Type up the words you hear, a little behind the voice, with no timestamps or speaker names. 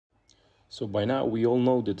So by now we all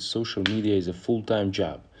know that social media is a full-time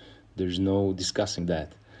job. There's no discussing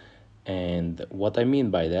that. And what I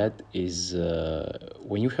mean by that is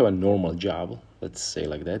when you have a normal job, let's say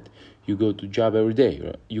like that, you go to job every day,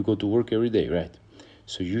 right? You go to work every day, right?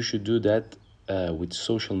 So you should do that with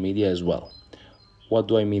social media as well. What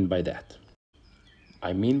do I mean by that?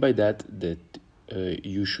 I mean by that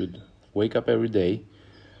you should wake up every day,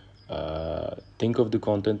 think of the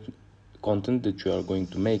content that you are going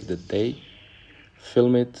to make that day,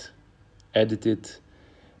 film it, edit it,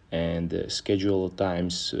 and schedule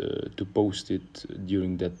times to post it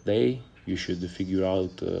during that day. You should figure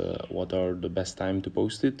out what are the best time to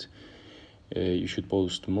post it. You should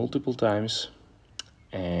post multiple times,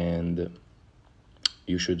 and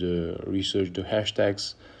you should research the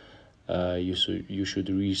hashtags. You should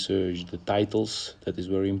research the titles. That is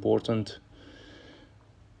very important.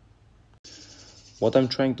 What I'm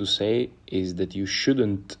trying to say is that you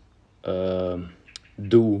shouldn't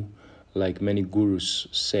do like many gurus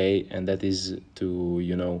say, and that is to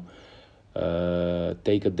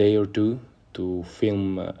take a day or two to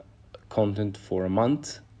film content for a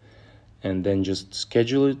month and then just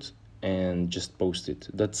schedule it and just post it.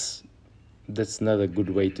 That's not a good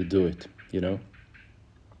way to do it,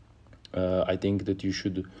 I think that you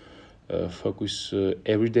should focus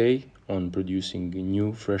every day on producing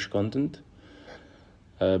new fresh content,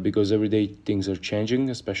 because every day things are changing,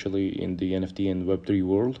 especially in the NFT and Web3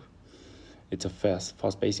 world. It's a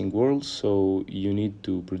fast-pacing world, so you need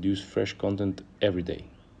to produce fresh content every day.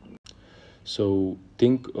 So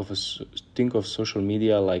think of social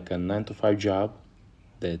media like a 9 to 5 job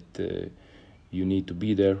that you need to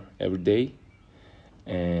be there every day,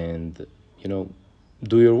 and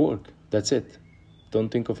do your work. That's it. Don't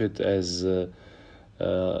think of it as a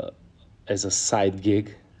side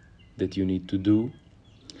gig that you need to do.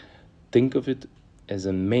 Think of it as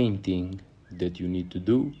a main thing that you need to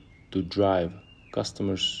do to drive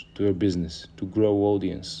customers to your business, to grow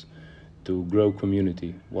audience, to grow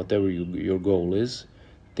community, whatever your goal is.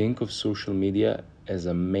 Think of social media as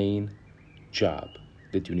a main job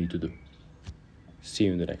that you need to do. See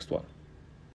you in the next one.